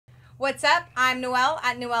What's up? I'm Noelle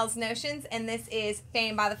at Noelle's Notions, and this is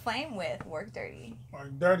Fame by the Flame with Work Dirty.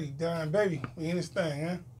 Work Dirty, done, baby. We in this thing,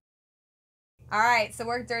 huh? All right, so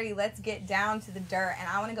Work Dirty, let's get down to the dirt, and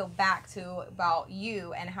I want to go back to about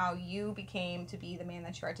you and how you became to be the man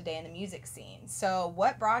that you are today in the music scene. So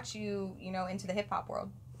what brought you, into the hip-hop world?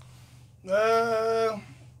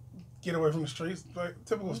 Get away from the streets, like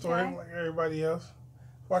typical story, like everybody else.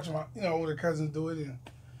 Watching my, older cousins do it, and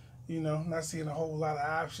not seeing a whole lot of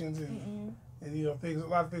options, and things. A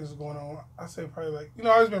lot of things was going on. I say probably I've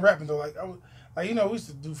always been rapping though. We used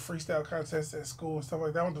to do freestyle contests at school and stuff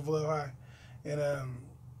like that. I went to Vallejo High, and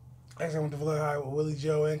actually I went to Vallejo High with Willie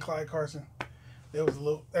Joe and Clyde Carson. They was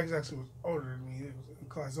actually was older than me.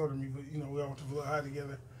 Clyde's older than me, but we all went to Vallejo High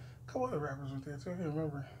together. A couple other rappers went there too. I can't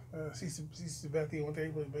remember. CC Sabathia went there.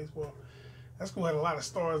 He played baseball. That school had a lot of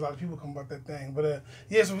stars. A lot of people come about that thing. But so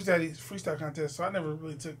we used to have these freestyle contests. So I never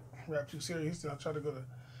really took rap too serious. I tried to go to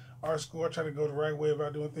art school. I tried to go the right way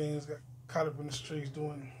about doing things. Got caught up in the streets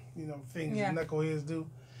doing things knuckleheads do.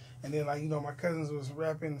 And then my cousins was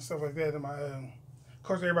rapping and stuff like that. And of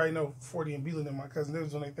course everybody know 40 and Beelan and my cousins, they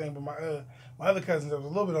was doing their thing. But my other cousins that was a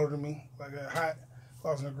little bit older than me, Hot, I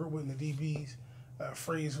was in a group with the DBs.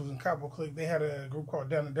 Freeze, who was in Capo Click, they had a group called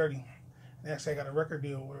Down and Dirty. They actually got a record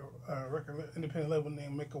deal with a independent label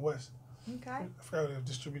named Make a West. Okay. I forgot what they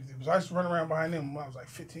distributed it. So I used to run around behind them when I was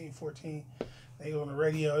 15, 14. They were on the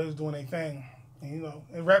radio, they was doing their thing.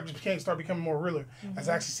 And rap just started becoming more realer. Mm-hmm. As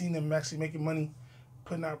I actually seen them actually making money,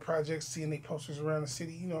 putting out projects, seeing their posters around the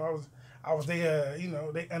city. I was their,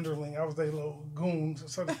 they underling. I was their little goons,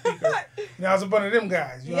 so to speak. I was a bunch of them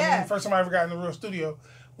guys. You know what I mean? First time I ever got in the real studio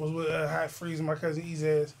was with Hot Freeze and my cousin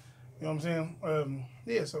Ezaz. You know what I'm saying?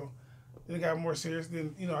 So then it got more serious.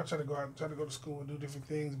 Then, I tried to go out and try to go to school and do different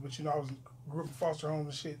things. But, I grew up in foster homes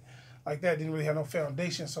and shit like that. Didn't really have no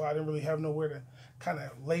foundation, so I didn't really have nowhere to kind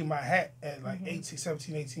of lay my hat at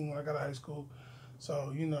 17, 18 when I got out of high school.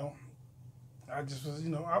 So, I just was,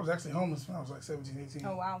 I was actually homeless when I was 17, 18.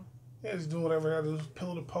 Oh, wow. Yeah, just doing whatever I do,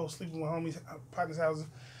 pillow to post, sleeping with homies, partners' houses.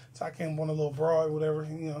 So I came up on a little broad, whatever,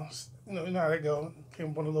 you know how that go.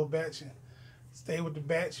 Came up on a little batch and stayed with the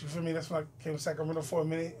batch. You feel me? That's when I came to Sacramento for a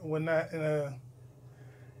minute and whatnot, and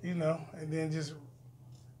and then just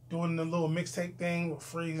doing the little mixtape thing with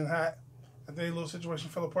Freeze and Hot. I think their little situation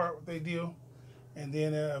fell apart with their deal, and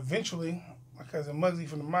then eventually my cousin Muggsy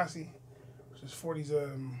from the Mossy, which is 40's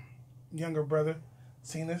younger brother,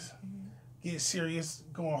 seen us. Get serious,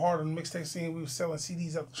 going hard on the mixtape scene. We was selling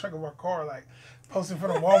CDs out the trunk of our car, posting in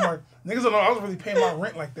front of Walmart. Niggas don't know I was really paying my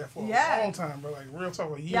rent like that for a long time, bro. Real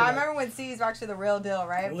talk, a year. Yeah, I remember when CDs were actually the real deal,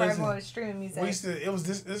 right? For everyone was streaming music. This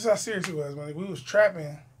is how serious it was, man. We was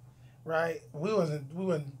trapping, right? We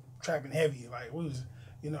wasn't trapping heavy. We was,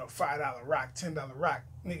 $5 rock, $10 rock.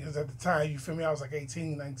 Niggas at the time, you feel me? I was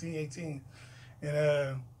 18, 19, 18.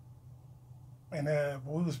 And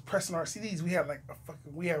we was pressing our CDs. We had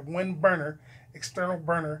we had one burner, external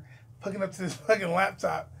burner, plugging up to this fucking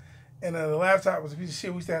laptop. And the laptop was a piece of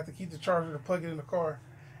shit. We used to have to keep the charger to plug it in the car.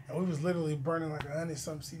 And we was literally burning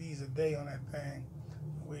 100-something CDs a day on that thing.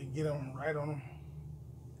 We'd get them right on them.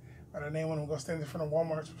 By the name of them, go stand in front of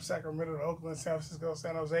Walmart from Sacramento to Oakland, San Francisco,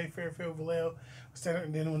 San Jose, Fairfield, Vallejo.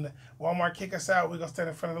 And then when the Walmart kick us out, we go stand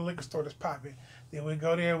in front of the liquor store that's popping. Then we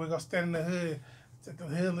go there, we go stand in the hood. At the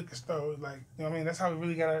hood liquor store, that's how we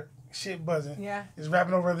really got our shit buzzing. Yeah. Is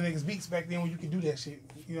rapping over other niggas' beats back then when you could do that shit.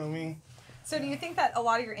 You know what I mean? So do you think that a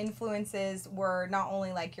lot of your influences were not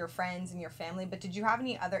only your friends and your family, but did you have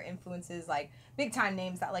any other influences, big time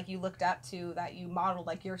names that you looked up to that you modeled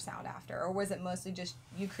your sound after? Or was it mostly just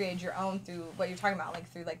you created your own through what you're talking about,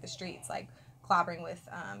 through the streets, collaborating with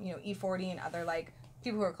E40 and other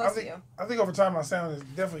people who are close to you? I think over time my sound has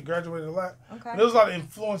definitely graduated a lot. Okay. But there was a lot of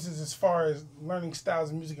influences as far as learning styles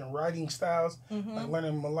of music and writing styles,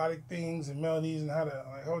 learning melodic things and melodies and how to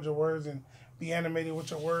hold your words and be animated with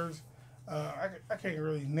your words. I can't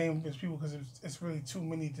really name these people because it's really too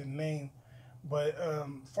many to name. But as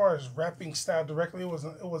far as rapping style directly, it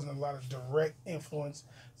wasn't a lot of direct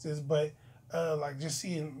influences. But just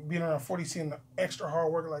being around 40, seeing the extra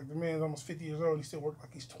hard work, the man's almost 50 years old, he still worked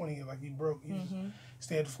like he's 20, he broke. He just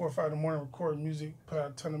stayed at 4 or 5 in the morning, recording music, put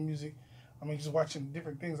out a ton of music. Just watching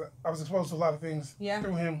different things. I was exposed to a lot of things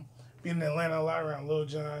through him, being in Atlanta a lot around Lil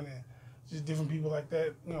Jon and just different people like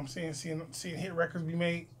that. You know what I'm saying? Seeing hit records be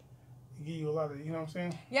made. Give you a lot of, you know what I'm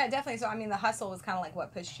saying? Yeah, definitely. So, the hustle was kind of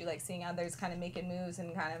what pushed you, seeing others kind of making moves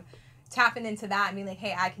and kind of tapping into that and being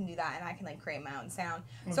hey, I can do that and I can create my own sound.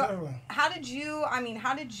 So definitely. How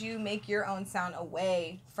did you make your own sound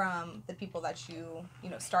away from the people that you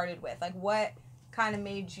started with? What kind of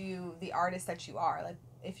made you the artist that you are?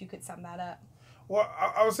 If you could sum that up. Well,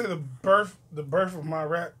 I would say the birth of my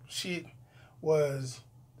rap shit was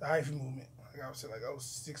the hyphy movement. Like I would say, like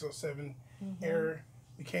 06, 07 era.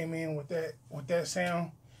 We came in with that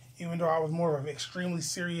sound, even though I was more of an extremely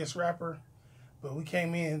serious rapper. But we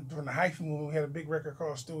came in during the hyphy movement. We had a big record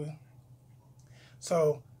called Stewie.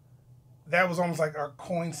 So that was almost like our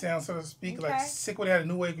coin sound, so to speak. Okay. Like Sick With It had a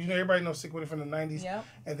new wave. You know, everybody knows Sick With It from the 90s. Yep.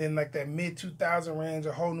 And then like that mid 2000 range,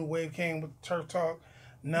 a whole new wave came with Turf Talk,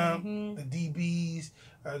 Numb, the DBs,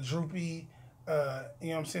 Droopy, you know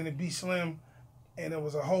what I'm saying, the B Slim. And it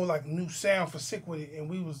was a whole like new sound for Sick With It, and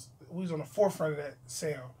we was on the forefront of that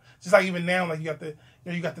sound. Just like even now, like you got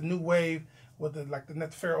the new wave with the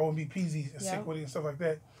Net the Fair OMB Peasy and Sick With It and stuff like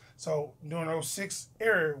that. So during the 06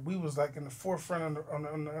 era, we was like in the forefront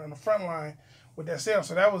on the front line with that sound.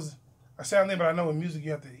 So that was a sound there, but I know in music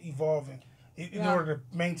you have to evolve in order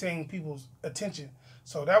to maintain people's attention.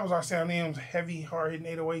 So that was our sound then. It was heavy, hard hitting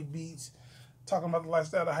 808 beats, talking about the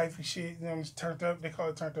lifestyle, the hyphy shit. You know, it's turned up. They call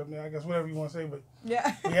it turned up now, I guess, whatever you want to say. But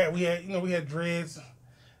we had dreads.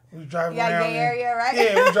 We was driving around. Area, right?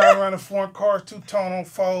 Yeah, we were driving around in foreign cars, 2-tone on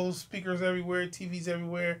foes, speakers everywhere, TVs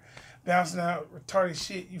everywhere, bouncing out retarded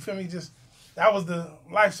shit. You feel me? Just that was the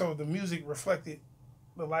life. So the music reflected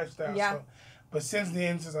the lifestyle. Yeah. So, but since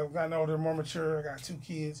then, since I've gotten older, more mature, I got 2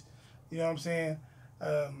 kids. You know what I'm saying?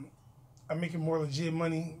 I'm making more legit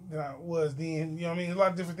money than I was then. You know what I mean? A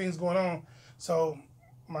lot of different things going on. So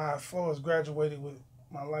my flow has graduated with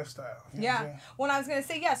my lifestyle. You know what I'm saying? Well, I was gonna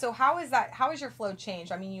say, so how has your flow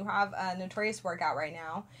changed? I mean, you have a Notorious workout right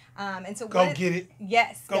now, and so get it.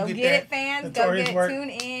 Yes, go get it, fans. Notorious go get it. Tune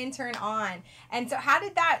in, turn on. And so, how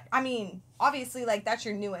did that? I mean, obviously, like that's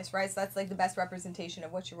your newest, right? So that's like the best representation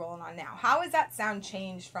of what you're rolling on now. How has that sound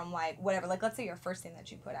changed from like whatever? Like, let's say your first thing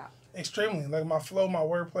that you put out. Extremely. Like my flow, my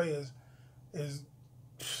wordplay is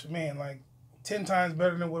man, like 10 times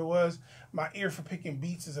better than what it was. My ear for picking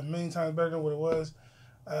beats is 1,000,000 times better than what it was.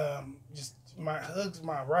 Just my hooks,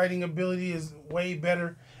 my writing ability is way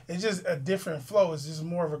better. It's just a different flow. It's just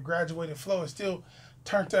more of a graduated flow. It's still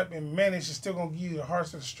turned up and managed. It's still gonna give you the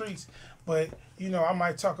hearts of the streets. But you know, I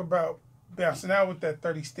might talk about bouncing out with that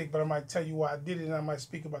 30 stick, but I might tell you why I did it, and I might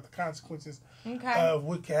speak about the consequences of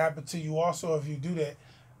what can happen to you also if you do that.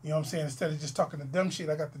 You know what I'm saying? Instead of just talking the dumb shit,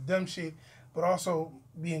 I got the dumb shit, but also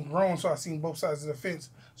being grown, so I've seen both sides of the fence.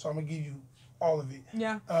 So I'm gonna give you all of it.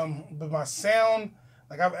 Yeah. But my sound,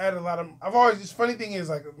 like I've added a lot of. I've always. Just funny thing is,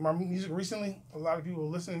 like my music recently, a lot of people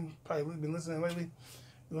listening, probably been listening lately.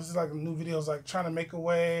 This is like new videos, like Trying to Make a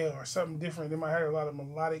Way or something different. They might have a lot of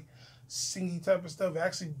melodic, singy type of stuff. I've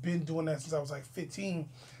actually been doing that since I was like 15.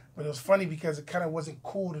 But it was funny because it kind of wasn't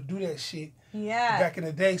cool to do that shit back in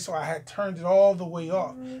the day. So I had turned it all the way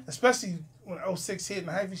off, especially when 06 hit and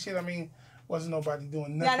the hyphy shit. I mean, wasn't nobody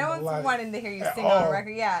doing nothing. Yeah, no one's wanting to hear you sing all on a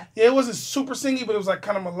record. Yeah. Yeah, it wasn't super singy, but it was like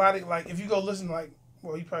kind of melodic. Like if you go listen to like,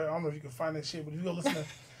 well, you probably, I don't know if you can find that shit, but if you go listen to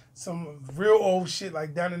some real old shit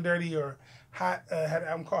like Down and Dirty or Hot, had an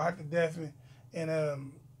album called Hot to Death, and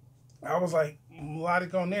I was like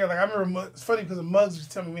melodic on there. Like I remember, it's funny because Muggs was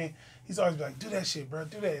telling me, man, he's always be like, do that shit, bro,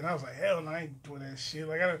 do that. And I was like, hell no, I ain't doing that shit.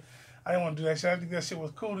 Like I didn't want to do that shit. I think that shit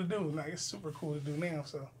was cool to do. Like it's super cool to do now.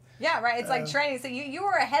 So yeah, right. It's like training. So you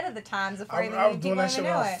were ahead of the times before I was doing that shit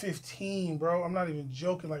when I was 15, bro. I'm not even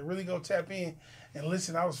joking. Like really go tap in and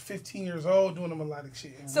listen. I was 15 years old doing the melodic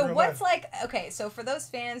shit. So what's like, okay, so for those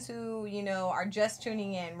fans who, you know, are just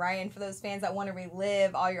tuning in, right? And for those fans that want to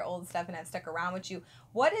relive all your old stuff and have stuck around with you,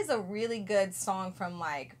 what is a really good song from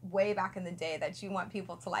like way back in the day that you want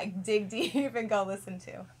people to like dig deep and go listen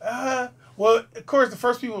to? Well, of course, the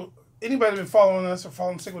first people, anybody been following us or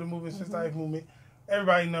following Sick With the movement since the hype movement,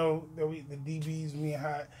 everybody know that the DBs, me and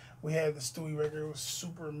Hot, we had the Stewie record. It was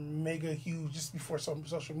super mega huge just before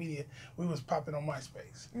social media. We was popping on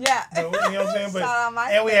MySpace. Yeah. So, you know what I'm saying? But shout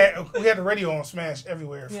out and we had the radio on Smash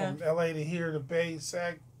everywhere, from LA to here to Bay,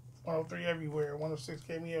 Sac, 103 everywhere, 106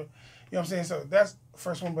 came here. You know what I'm saying? So that's the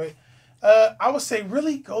first one. But I would say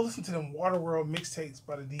really go listen to them Waterworld mixtapes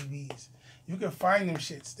by the DBs. You can find them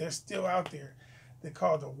shits. They're still out there. They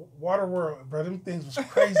called the Waterworld, bro. Them things was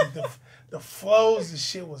crazy. the flows and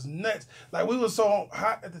shit was nuts. Like we was so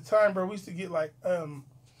hot at the time, bro. We used to get like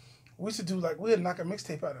we used to do like we'd knock a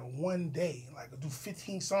mixtape out in one day, like do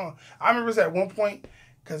 15 songs. I remember it was at one point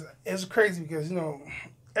because it was crazy because you know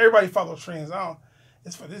everybody follows trends.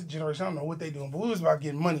 It's for this generation. I don't know what they doing, but we was about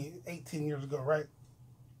getting money 18 years ago, right?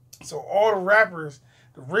 So all the rappers,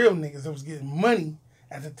 the real niggas that was getting money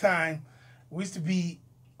at the time, we used to be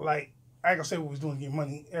like. I ain't gonna say what we was doing to get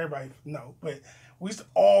money. Everybody know. But we used to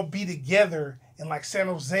all be together in like San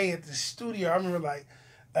Jose at the studio. I remember like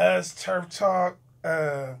us, Turf Talk,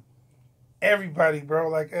 everybody, bro.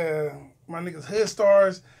 Like my niggas hood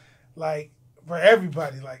stars, like for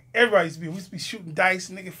everybody. Like everybody we used to be shooting dice,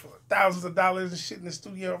 nigga, for thousands of dollars and shit in the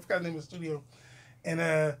studio. I forgot the name of the studio. And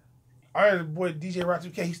our boy DJ Rock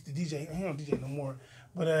 2K used to DJ. He don't DJ no more.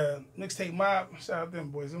 But Mixtape Mob, shout out them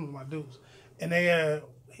boys, them was my dudes. And they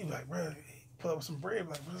he was like, bro, pull up with some bread,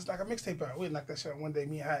 like, let's knock a mixtape out. We knocked that shit out one day.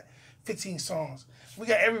 Me and I had 15 songs. We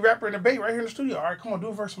got every rapper in the Bay right here in the studio. All right, come on, do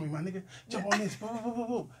a verse for me, my nigga. Jump on this. Boo, boo, boo,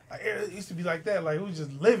 boo. Like, it used to be like that. Like, we was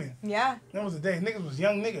just living. Yeah. That was the day. Niggas was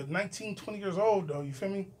young niggas, 19, 20 years old, though. You feel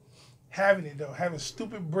me? Having it, though. Having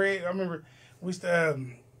stupid bread. I remember we used to,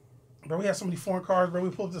 bro, we had so many foreign cars, bro. We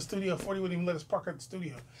pulled up to the studio. 40 wouldn't even let us park at the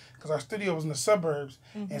studio. Because our studio was in the suburbs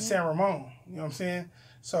in San Ramon. You know what I'm saying?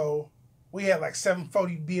 So we had like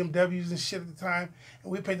 740 BMWs and shit at the time.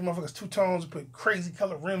 And we paid the motherfuckers two tones, put crazy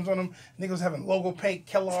colored rims on them. Niggas was having logo paint,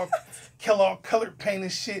 Kellogg colored paint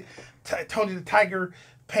and shit. Tony the Tiger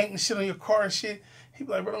painting shit on your car and shit. He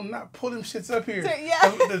be like, bro, don't not pull them shits up here.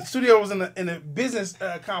 Yeah. The studio was in a business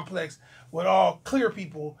complex with all clear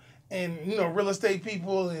people and, you know, real estate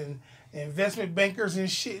people and investment bankers and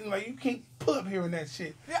shit. And like, you can't pull up here in that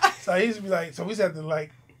shit. So I used to be like, so we used to have to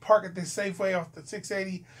like park at this Safeway off the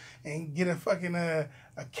 680 and get a fucking a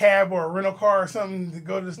cab or a rental car or something to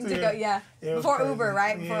go to the studio. Yeah. Before crazy. Uber,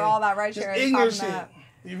 right? Before all that ride share. Just ignorant shit.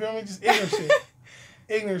 You feel me? Just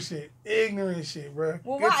ignorant shit. Ignorant shit, bro.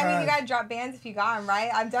 Well, I mean, you gotta drop bands if you got them,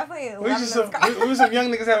 right? I'm definitely we was some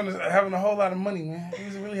young niggas having a whole lot of money, man. We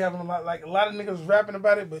was really having a lot. Like, a lot of niggas was rapping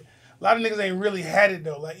about it, but a lot of niggas ain't really had it,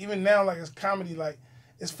 though. Like, even now, like, it's comedy. Like,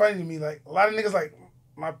 it's funny to me. Like, a lot of niggas, like,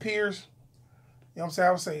 my peers, you know what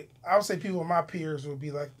I'm saying? I would say people with my peers would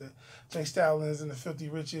be like the Jay Stallins and the Filthy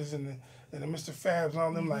Riches and the Mr. Fabs and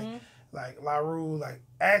all them, like La Rue. Like,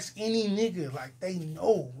 ask any nigga, like, they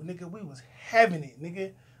know, nigga, we was having it,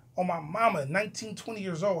 nigga. On my mama, 19, 20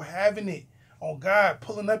 years old, having it. On God,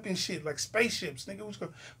 pulling up in shit like spaceships, nigga. We was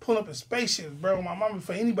pulling up in spaceships, bro. On my mama,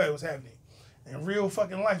 before anybody was having it. In real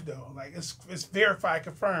fucking life, though. Like, it's verified,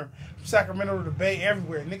 confirmed. From Sacramento to the Bay,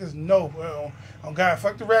 everywhere. Niggas know, bro. On God,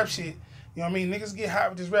 fuck the rap shit. You know what I mean? Niggas get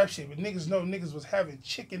hot with this rap shit, but niggas know niggas was having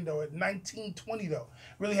chicken, though, at 19, 20, though.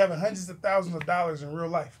 Really having hundreds of thousands of dollars in real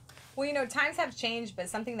life. Well, you know, times have changed, but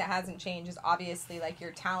something that hasn't changed is obviously, like,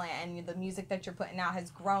 your talent and the music that you're putting out has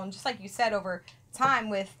grown, just like you said, over time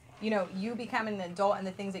with, you know, you becoming an adult and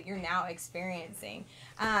the things that you're now experiencing.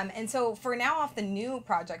 And so for now, off the new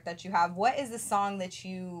project that you have, what is the song that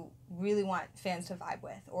you really want fans to vibe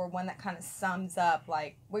with, or one that kind of sums up,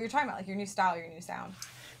 like, what you're talking about, like your new style, your new sound?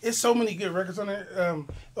 It's so many good records on there.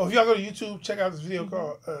 If y'all go to YouTube, check out this video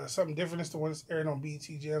called Something Different. It's the one that's airing on BET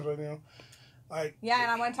Jams right now. Like, yeah, and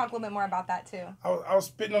I want to talk a little bit more about that too. I was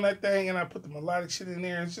spitting on that thing, and I put the melodic shit in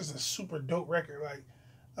there. It's just a super dope record. Like,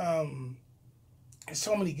 there's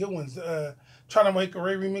so many good ones. Trying to Make a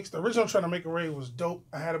Ray remix. The original Trying to Make a Ray was dope.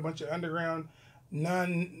 I had a bunch of underground,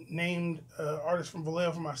 non-named artists from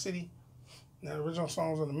Vallejo, from my city. And the original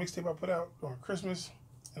song was on the mixtape I put out on Christmas.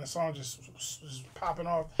 And the song just popping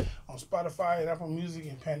off on Spotify and Apple Music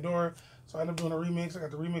and Pandora. So I ended up doing a remix. I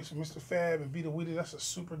got the remix with Mr. Fab and Beat It With It. That's a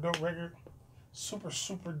super dope record. Super,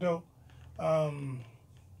 super dope.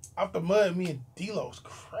 Out the Mud, me and D-Lo's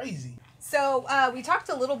crazy. So we talked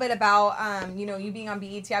a little bit about, you know, you being on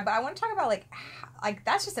BET, but I want to talk about, like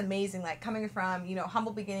that's just amazing, like coming from, you know,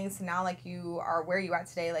 humble beginnings to now, like you are where you at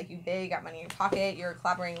today, like you big, got money in your pocket, you're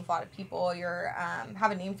collaborating with a lot of people, you're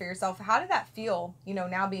have a name for yourself. How did that feel, you know,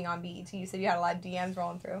 now being on BET? You said you had a lot of DMs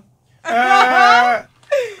rolling through.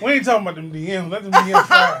 We ain't talking about them DMs. Let them DMs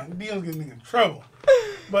fly. DMs get niggas in trouble.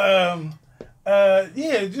 But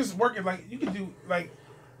yeah, just working, like, you can do, like,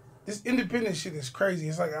 this independent shit is crazy.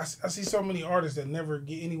 It's like, I see so many artists that never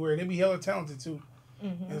get anywhere. They be hella talented, too.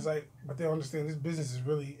 Mm-hmm. It's like, but they don't understand this business is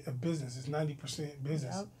really a business. It's 90%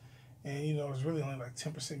 business. Yep. And, you know, it's really only like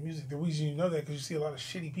 10% music. The reason you know that, because you see a lot of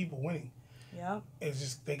shitty people winning. Yeah. It's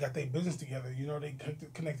just, they got their business together. You know, they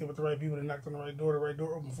connected with the right people. They knocked on the right door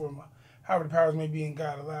open for them. However the powers may be in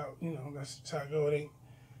God allowed. You know, that's just how it go. It ain't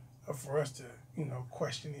up for us to, you know,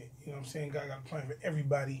 question it. You know what I'm saying? God got a plan for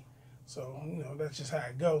everybody. So, you know, that's just how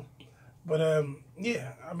it go. But,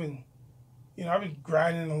 yeah, I've been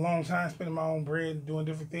grinding a long time, spending my own bread, doing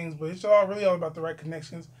different things. But it's all about the right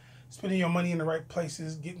connections, spending your money in the right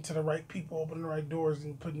places, getting to the right people, opening the right doors,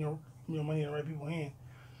 and putting your money in the right people's hands.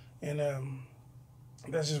 And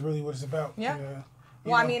that's just really what it's about. Yeah. And,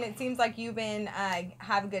 well, I mean, it seems like you've been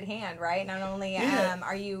have a good hand, right? Not only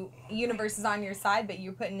are you universe is on your side, but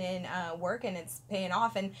you're putting in work and it's paying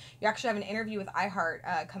off. And you actually have an interview with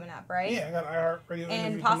iHeart coming up, right? Yeah, I got iHeart radio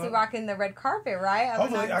and possibly rocking the red carpet, right?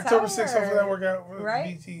 Hopefully October 6th. Hopefully that work out with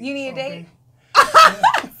right? BT. You need a date.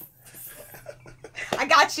 I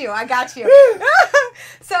got you. I got you.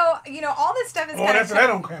 So, you know, all this stuff is Oh, that's that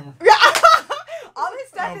on camera. all this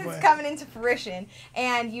stuff is coming into fruition,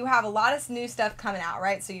 and you have a lot of new stuff coming out,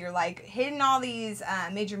 right? So you're like hitting all these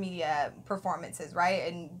major media performances,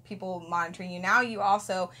 right? And people monitoring you. Now you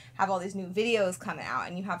also have all these new videos coming out,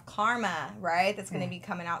 and you have Karma, right? That's going to be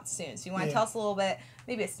coming out soon. So you want to tell us a little bit,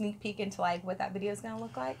 maybe a sneak peek into like what that video is going to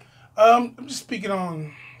look like? I'm just speaking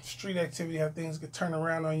on street activity, how things could turn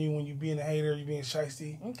around on you when you're being a hater, you're being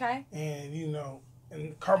shiesty. Okay. And, you know,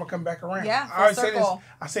 and karma come back around. Yeah, I always circle. say this.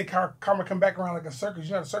 I say karma come back around like a circus.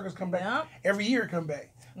 You know, the circus come back every year. Come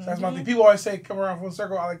back. So that's my thing. People always say come around full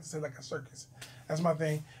circle. I like to say like a circus. That's my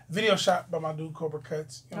thing. Video shot by my dude Cobra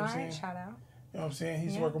Cuts. You know what I'm saying? Shout out. You know what I'm saying?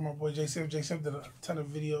 He's working with my boy J Sim. J Sim did a ton of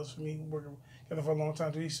videos for me. Working together for a long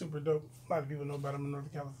time too. He's super dope. A lot of people know about him in Northern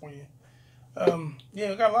California.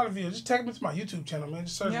 Yeah, I got a lot of videos. Just tag me to my YouTube channel, man.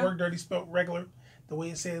 Just search Work Dirty, spelled regular, the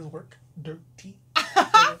way it says work dirty.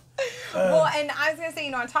 Well, and I was gonna say,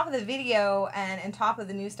 you know, on top of the video and on top of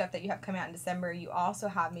the new stuff that you have coming out in December, you also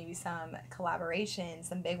have maybe some collaborations,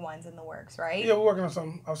 some big ones in the works, right? Yeah, we're working on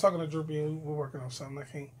something. I was talking to Droopy, and we're working on something. I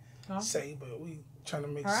can't say, but we trying to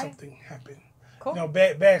make something happen. Cool. You know,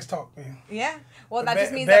 bags talk, man. Yeah. Well, that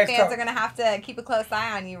just means that fans are gonna have to keep a close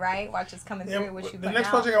eye on you, right? Watch us coming through. What you the next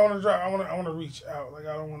project I want to drop, I want to reach out. Like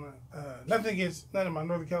I don't want to. Nothing against none of my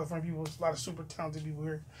Northern California people. There's a lot of super talented people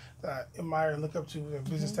here that I admire and look up to. Their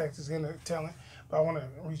business tactics and their talent. But I want to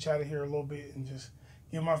reach out of here a little bit and just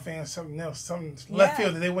give my fans something else, something left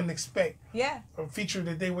field that they wouldn't expect. Yeah. A feature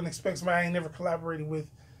that they wouldn't expect. Somebody I ain't never collaborated with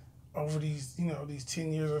over these, you know, these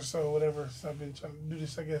 10 years or so, whatever. So I've been trying to do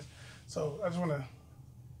this, I guess. So I just want to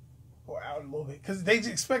go out a little bit because they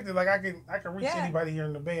expected like I can reach anybody here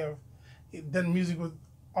in the Bay. I've done music with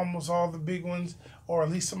almost all the big ones, or at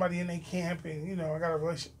least somebody in their camp, and you know I got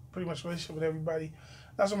a pretty much relationship with everybody.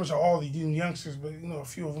 Not so much all the youngsters, but you know a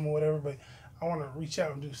few of them or whatever. But I want to reach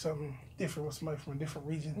out and do something different with somebody from a different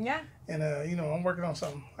region. Yeah. And you know I'm working on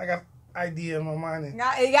something. I got idea in my mind. And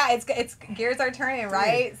it's gears are turning,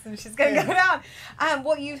 right? So she's gonna go down.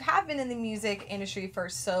 Well, you have been in the music industry for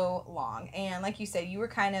so long, and like you said, you were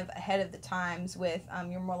kind of ahead of the times with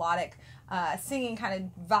your melodic singing kind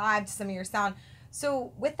of vibe to some of your sound.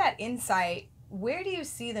 So with that insight, where do you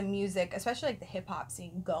see the music, especially like the hip hop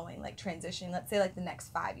scene, going, like transitioning? Let's say like the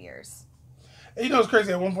next 5 years. You know, it's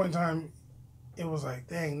crazy. At one point in time, it was like,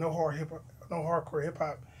 dang, no hardcore hip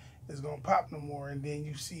hop is gonna pop no more. And then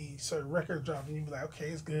you see certain records drop, and you be like, okay,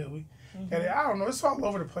 it's good. And I don't know, it's all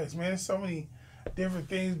over the place, man. There's so many different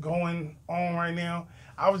things going on right now.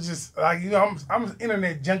 I was just like, you know, I'm an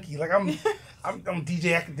internet junkie. Like I'm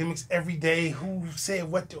DJ Academics every day. Who said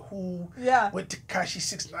what to who? Yeah. What Tekashi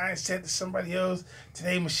 6ix9ine said to somebody else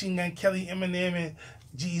today. Machine Gun Kelly, Eminem, and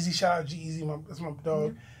G-Eazy. Shout out G-Eazy, that's my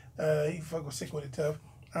dog. He fuck with Sick With It Tough.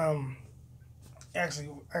 Actually,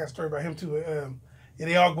 I got a story about him too. Yeah,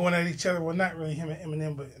 they all going at each other. Well, not really him and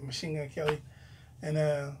Eminem, but Machine Gun Kelly, and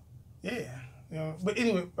yeah, you know. But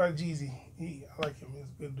anyway, about Jeezy, I like him. He's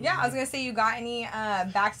a good dude. Yeah, I was gonna say, you got any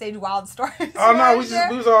backstage wild stories? Oh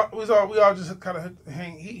no, we all just kind of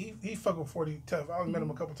hang. He fuck with 40 Tough. I only met him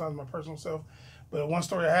a couple times my personal self, but one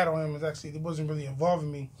story I had on him is actually it wasn't really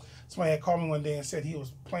involving me. Somebody had called me one day and said he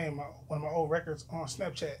was playing one of my old records on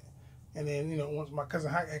Snapchat. And then, you know, once my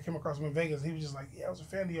cousin Hack came across him in Vegas, he was just like, yeah, I was a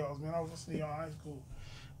fan of y'all's, man. I was listening to y'all in high school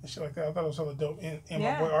and shit like that. I thought it was hella dope. And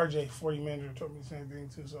my boy RJ, 40 Manager, told me the same thing,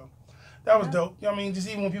 too. So that was dope. You know what I mean? Just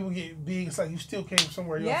even when people get big, it's like you still came from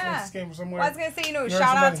somewhere. Your influence came from somewhere. Well, I was going to say, you know,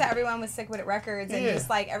 shout out to everyone with Sick With It Records and just,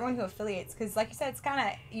 like, everyone who affiliates. Because, like you said, it's kind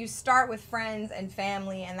of, you start with friends and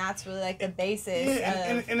family, and that's really, like, the basis.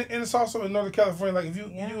 Yeah, and it's also in Northern California. Like, if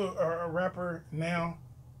you are a rapper now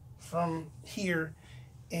from here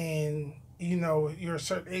and you know, you're a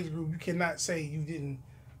certain age group, you cannot say you didn't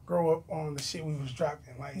grow up on the shit we was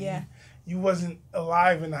dropping. Like, you wasn't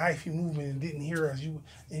alive in the hyphy movement and didn't hear us.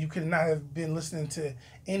 You could not have been listening to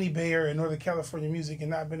any Bay Area or Northern California music and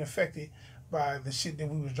not been affected by the shit that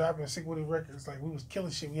we was dropping. Sick With It Records, like, we was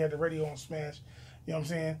killing shit. We had the radio on smash. You know what I'm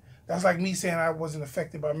saying? That's like me saying I wasn't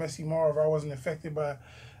affected by Messy Marv. I wasn't affected by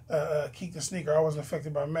Keek the Sneaker. I wasn't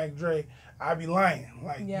affected by Mac Dre. I'd be lying.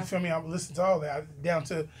 Like, you feel me? I'm listening to all that. Down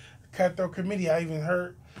to Cutthroat Committee, I even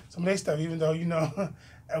heard some of their stuff, even though, you know,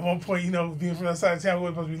 at one point, you know, being from that side of town, we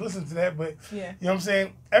weren't supposed to be listening to that, but, you know what I'm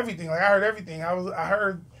saying? Everything. Like, I heard everything. I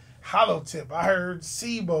heard Hollow Tip. I heard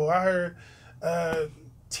Sibo. I heard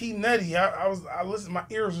T Nutty. I listened, my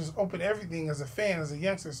ears was open to everything as a fan, as a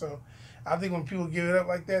youngster, so I think when people give it up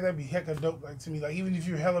like that, that'd be hecka dope, like, to me. Like, even if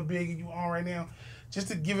you're hella big and you on right now, just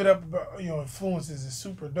to give it up, you know, influences is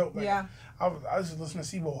super dope. Like, I was just listening to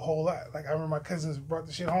Sibo a whole lot. Like, I remember my cousins brought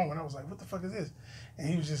the shit home, and I was like, what the fuck is this? and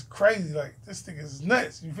he was just crazy. Like, this thing is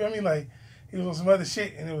nuts. You feel me? Like, he was on some other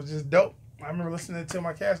shit, and it was just dope. I remember listening to Till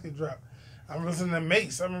My Casket Drop. I remember listening to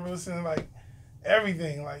Mace. I remember listening to, like,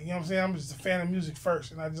 everything. Like, you know what I'm saying? I'm just a fan of music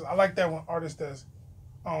first, and I like that when artists does,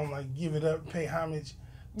 like, give it up, pay homage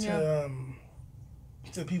to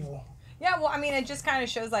people. Yeah, well, I mean, it just kind of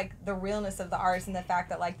shows, like, the realness of the artist and the fact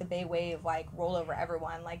that, like, the Bay Wave, like, rolled over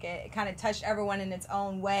everyone. Like, it kind of touched everyone in its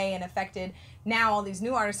own way and affected now all these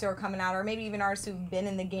new artists who are coming out, or maybe even artists who've been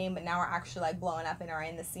in the game but now are actually, like, blowing up and are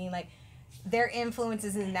in the scene. Like, their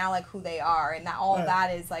influences is now, like, who they are. And that all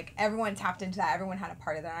that is, like, everyone tapped into that. Everyone had a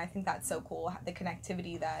part of that. And I think that's so cool, the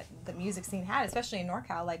connectivity that the music scene had, especially in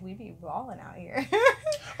NorCal. Like, we be balling out here.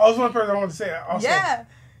 I was one person I wanted to say. Also, yeah.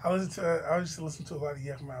 I used to listen to a lot of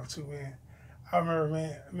Yuck Mouth too, man. I remember,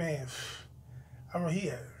 man. I remember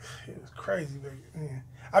it was crazy, man.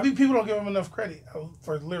 People don't give him enough credit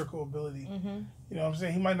for his lyrical ability. Mm-hmm. You know what I'm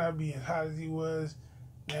saying? He might not be as hot as he was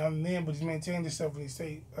now and then, but he's maintained himself and he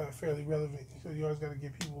stayed fairly relevant. So you always got to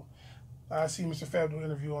give people. I see Mr. Fab do an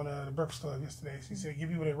interview on the Breakfast Club yesterday. He said, "Give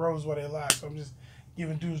people their roses while they alive." So I'm just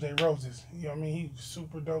giving dudes their roses. You know what I mean? He's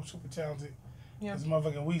super dope, super talented. Yeah. This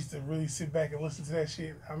motherfucker, we used to really sit back and listen to that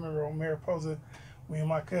shit. I remember on Mariposa, me and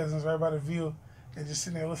my cousins right by the view, and just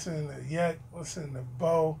sitting there listening to Yuck, listening to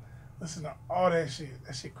Bo, listening to all that shit.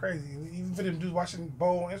 That shit crazy. Even for them dudes watching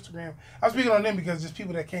Bo on Instagram. I'm speaking on them because just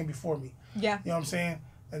people that came before me. Yeah. You know what I'm saying?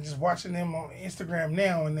 And just watching them on Instagram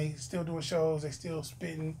now, and they still doing shows, they still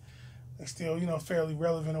spitting, they still, fairly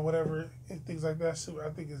relevant or whatever, and things like that. So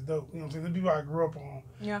I think it's dope. You know what I'm saying? The people I grew up on.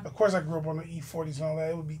 Yeah. Of course, I grew up on the E40s and all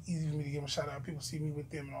that. It would be easy for me to give them a shout out. People see me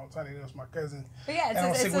with them and all the time. They know it's my cousin. But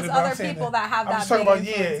yeah, it's those other people that have that. I'm just talking about,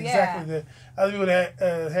 influence. exactly. The other people that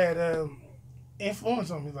had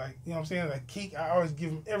influence on me, like, you know what I'm saying? Like Keek, I always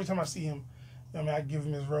give him, every time I see him, I give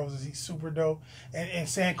him his roses. He's super dope. And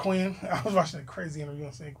San Quinn, I was watching a crazy interview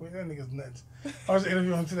on San Quinn. That nigga's nuts. I was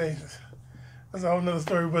interviewing him today. That's a whole nother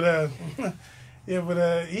story. But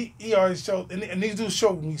he always showed, and these dudes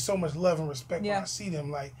showed me so much love and respect when I see them.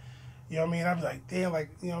 Like, you know what I mean? I'd be like, damn, like,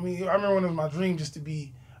 you know what I mean? I remember when it was my dream just to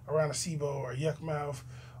be around a SIBO or a Yuck Mouth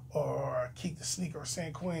or Keek the Sneaker or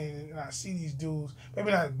San Quinn, and I see these dudes,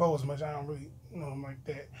 maybe not Bo as much, I don't really know them like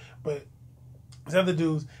that, but these other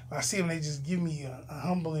dudes, when I see them, they just give me a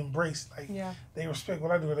humble embrace. Like, they respect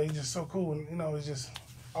what I do. They just so cool, and, it's just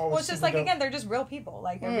always it's just like, dope. Again, they're just real people.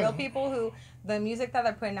 Like, they're real people who, the music that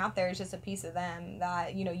they're putting out there is just a piece of them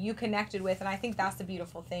that, you connected with. And I think that's the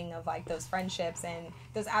beautiful thing of, like, those friendships and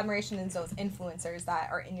those admirations and those influencers that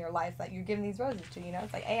are in your life that you're giving these roses to,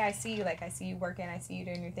 It's like, hey, I see you. Like, I see you working. I see you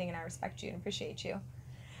doing your thing, and I respect you and appreciate you.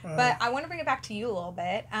 But I want to bring it back to you a little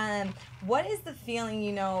bit. What is the feeling,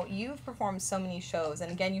 you've performed so many shows,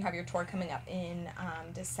 and again, you have your tour coming up in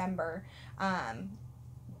December.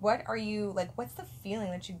 What are you, like, what's the feeling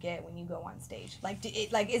that you get when you go on stage? Like,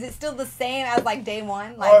 is it still the same as, like, day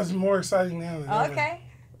one? Like, it's more exciting now than ever. Okay.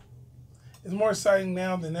 It's more exciting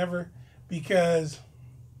now than ever because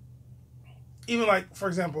even, like, for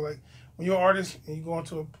example, like, when you're an artist and you go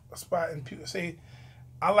into a spot and people say,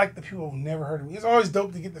 I like the people who've never heard of me. It's always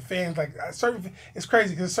dope to get the fans. Like, it's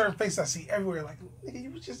crazy because certain faces I see everywhere. Like, nigga, you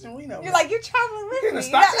was just in Reno. You're like, you're traveling with me.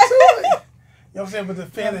 You know what I'm saying? But the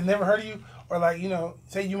fan that never heard of you, or like,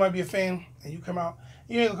 say you might be a fan and you come out,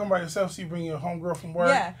 you ain't gonna come by yourself, so you bring your homegirl from work,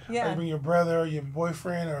 or you bring your brother or your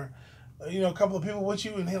boyfriend, or a couple of people with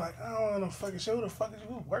you, and they're like, I don't want no fucking show. Who the fuck is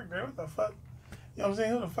you? Who work there? What the fuck? You know what I'm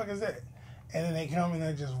saying? Who the fuck is that? And then they come and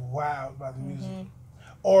they're just wowed by the music,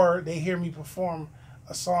 or they hear me perform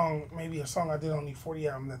a song, maybe a song I did on the 40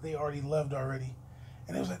 album that they already loved already,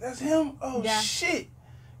 and it was like, that's him. Oh shit.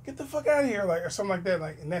 Get the fuck out of here, like, or something like that,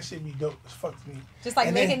 like, and that shit be dope as fuck to me. Just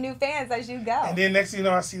like making new fans as you go. And then next thing you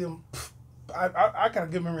know, I see them. I got a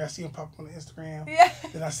good memory. I see them pop on the Instagram. Yeah.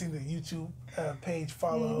 Then I see the YouTube page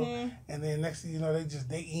follow, and then next thing you know,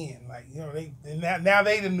 they in, like, now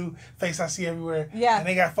they the new face I see everywhere. Yeah. And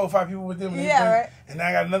they got 4 or 5 people with them. And right. And now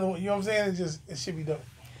I got another one. You know what I'm saying? It should be dope.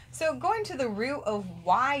 So going to the root of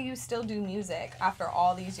why you still do music after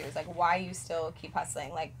all these years, like why you still keep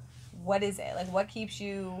hustling, like. What is it? Like, what keeps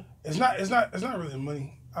you... It's not really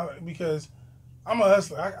money. Because I'm a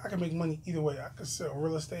hustler. I can make money either way. I could sell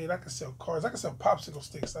real estate. I could sell cars. I could sell popsicle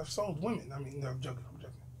sticks. I've sold women. I mean, no, I'm joking.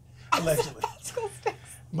 Allegedly. Popsicle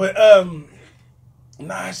sticks. But,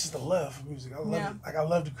 it's just a love for music. I love it. Like, I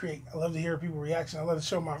love to create. I love to hear people's reaction. I love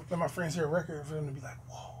to let my friends hear a record for them to be like,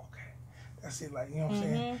 whoa, okay. That's it. Like, you know what I'm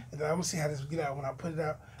saying? And then I'm going to see how this will get out when I put it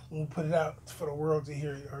out. When we put it out for the world to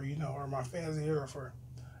hear it, or, or my fans to hear it, or for...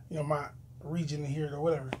 my region to hear it or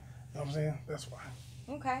whatever. You know what I'm saying? That's why.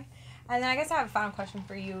 Okay. And then I guess I have a final question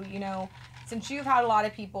for you. You know, since you've had a lot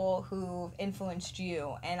of people who've influenced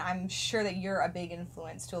you, and I'm sure that you're a big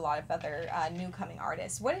influence to a lot of other new coming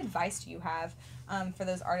artists, what advice do you have for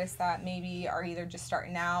those artists that maybe are either just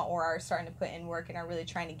starting out or are starting to put in work and are really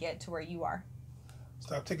trying to get to where you are?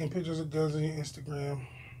 Stop taking pictures of guns on your Instagram.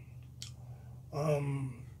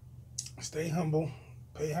 Stay humble.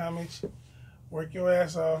 Pay homage. Work your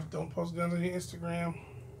ass off. Don't post guns on your Instagram.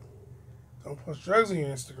 Don't post drugs on your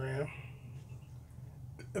Instagram.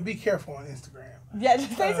 Be careful on Instagram. Yeah,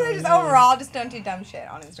 just basically just overall, just don't do dumb shit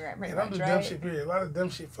on Instagram, pretty much, don't do dumb shit, period. A lot of dumb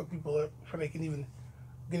shit fuck people up before they can even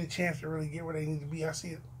get a chance to really get where they need to be. I see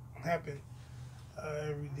it happen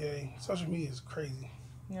every day. Social media is crazy.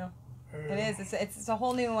 Yeah, it is. It's a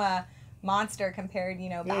whole new monster compared,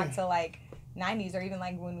 back to like 90s or even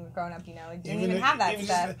like when we were growing up, it didn't even have that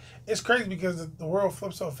stuff. It's crazy because the world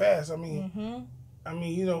flips so fast. I mean,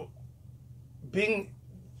 being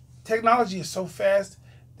technology is so fast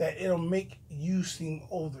that it'll make you seem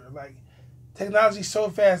older. Like, technology is so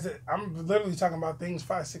fast that I'm literally talking about things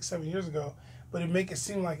 5, 6, 7 years ago, but it make it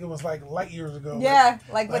seem like it was like light years ago. Yeah,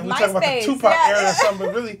 like with MySpace. We're talking about the Tupac era or something,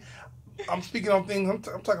 but really, I'm speaking on things,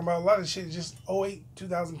 I'm talking about a lot of shit just 08,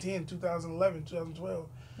 2010, 2011, 2012,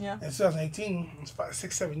 yeah, and 2018. It's 5,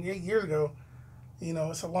 6, 7, 8 years ago.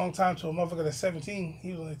 It's a long time to a motherfucker that's 17.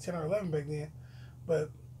 He was only 10 or 11 back then, but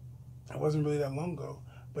it wasn't really that long ago.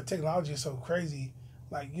 But technology is so crazy.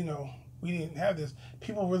 Like, we didn't have this.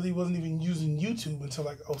 People really wasn't even using YouTube until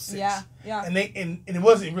like 06. Yeah, yeah. And it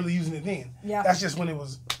wasn't really using it then. Yeah. That's just when it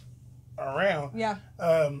was around. Yeah.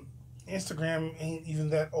 Instagram ain't even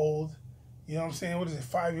that old. You know what I'm saying? What is it,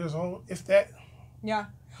 5 years old, if that? Yeah.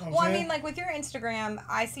 Well, I mean, like with your Instagram,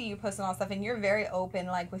 I see you posting all stuff, and you're very open,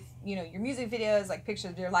 like with your music videos, like pictures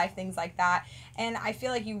of your life, things like that. And I feel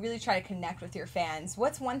like you really try to connect with your fans.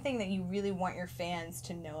 What's one thing that you really want your fans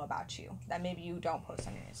to know about you that maybe you don't post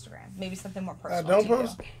on your Instagram? Maybe something more personal. Don't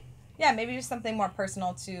post. Yeah, maybe just something more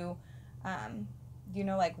personal to,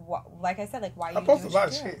 like what, like I said, like why you. I post a lot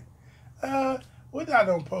of shit. What I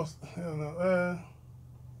don't post? I don't know.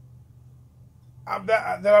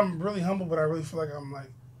 I'm really humble, but I really feel like I'm like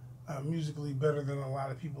musically better than a lot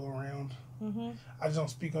of people around. Mm-hmm. I just don't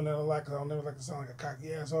speak on that a lot because I don't never like to sound like a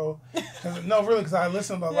cocky asshole. No, really, because I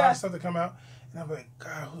listen to a lot of stuff that come out, and I'm like,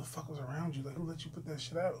 God, who the fuck was around you? Like, who let you put that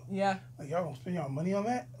shit out? Yeah. Like, y'all gonna spend y'all money on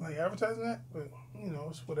that? Like, advertising that? But,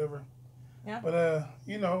 it's whatever. Yeah. But,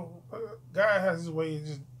 God has his way of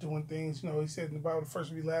just doing things. He said in the Bible, the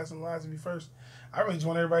first will be last and the last will be first. I really just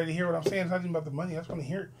want everybody to hear what I'm saying. It's not even about the money. I just want to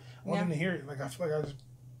hear it. I want them to hear it. Like, I feel like I just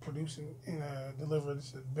produce and deliver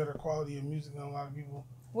this better quality of music than a lot of people.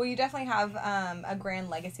 Well, you definitely have a grand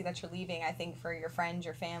legacy that you're leaving, I think, for your friends,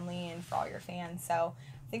 your family, and for all your fans. So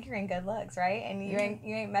I think you're in good looks, right? And you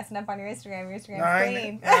ain't messing up on your Instagram. Your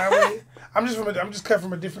Instagram's clean. I'm just cut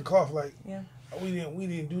from a different cloth. Like, yeah, we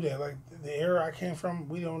didn't do that. Like, the era I came from,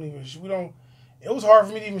 we don't. It was hard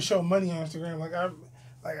for me to even show money on Instagram. Like, I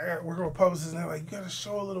got working with publicists, and they're like, you got to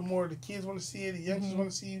show a little more. The kids want to see it. The youngsters want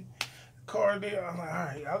to see you. Car there. I'm like,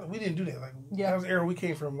 all right, we didn't do that. Like, that was the era we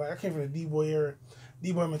came from. Like, I came from the D-boy era,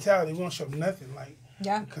 D-boy mentality. We don't show nothing. Like,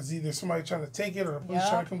 because either somebody trying to take it or the police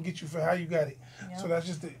trying to come get you for how you got it. Yep. So that's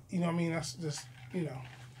just that's just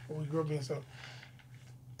what we grew up in. So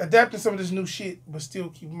adapting some of this new shit, but still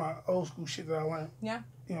keeping my old school shit that I learned. Yeah.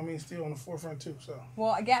 Still on the forefront too. So.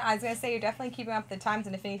 Well, again, I was gonna say you're definitely keeping up with the times,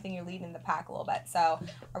 and if anything, you're leading the pack a little bit. So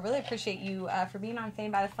I really appreciate you for being on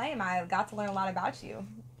Fame by the Flame. I got to learn a lot about you.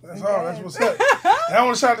 That's all. That's what's up. And I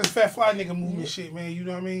want to shout out this Fat Fly nigga movement shit, man. You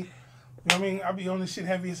know what I mean? You know what I mean? I be on this shit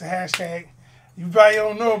heavy. It's a hashtag. You probably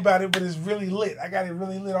don't know about it, but it's really lit. I got it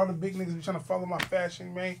really lit. All the big niggas be trying to follow my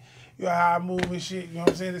fashion, man. You know how I move and shit. You know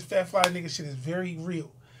what I'm saying? This Fat Fly nigga shit is very real.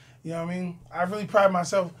 You know what I mean? I really pride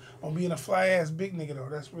myself on being a fly-ass big nigga, though.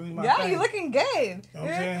 That's really my thing. Yeah, you looking good. You know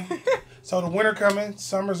what I'm saying? So the winter coming,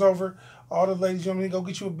 summer's over. All the ladies, you know what I mean? Go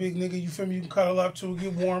get you a big nigga. You feel me? You can cuddle up to,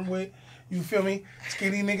 get warm with. You feel me?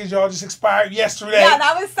 Skinny niggas, y'all just expired yesterday. Yeah,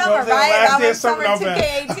 that was summer, right? That was summer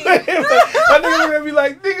 2K18. That nigga look at me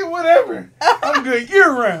like, nigga, whatever. I'm good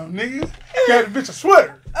year-round, nigga. Got a bitch a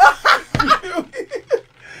sweater.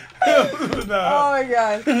 Oh, my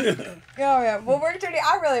God. Oh, yeah. Well, Work Dirty,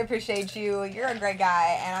 I really appreciate you. You're a great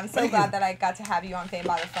guy, and I'm so glad that I got to have you on Fame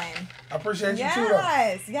by the Flame. I appreciate you, too,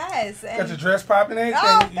 though. Yes. Got your dress popping and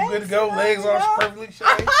everything. You good to go. Legs all perfectly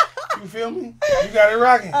shaved. You feel me? You got it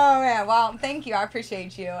rocking. Oh, man. Well, thank you. I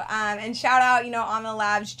appreciate you. And shout out, on the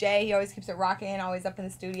labs, Jay. He always keeps it rocking, always up in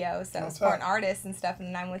the studio. So supporting artists and stuff in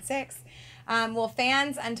the 916. Well,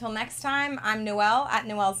 fans, until next time, I'm Noelle at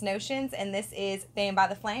Noelle's Notions, and this is Fame by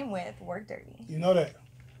the Flame with Work Dirty. You know that.